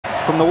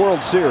from the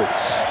World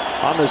Series.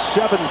 On the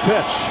 7th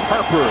pitch,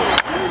 Harper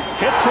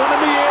hits one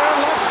in the air,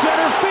 left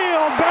center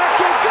field,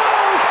 back it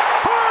goes!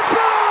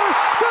 Harper,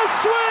 the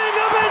swing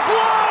of his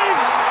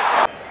life!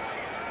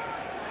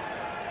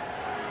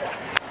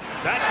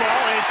 That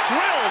ball is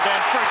drilled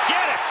and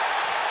forget it.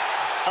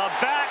 A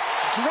bat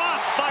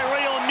dropped by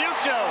Real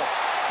Muto.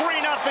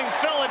 3-0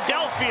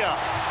 Philadelphia.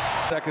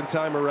 Second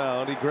time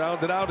around, he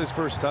grounded out his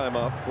first time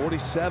up.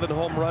 47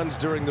 home runs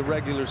during the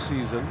regular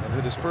season. And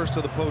hit his first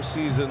of the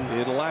postseason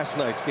in last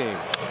night's game.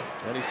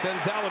 And he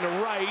sends Allen to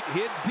right,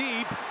 hit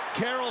deep.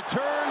 Carroll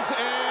turns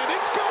and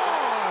it's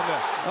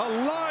gone. A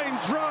line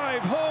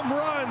drive home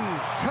run.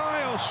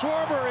 Kyle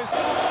Schwarber is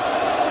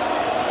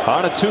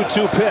on a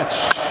 2-2 pitch.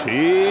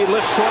 He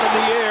lifts one in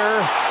the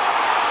air.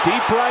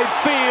 Deep right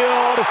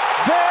field.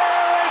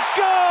 There it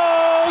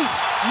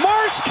goes.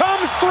 Marsh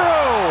comes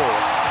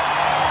through.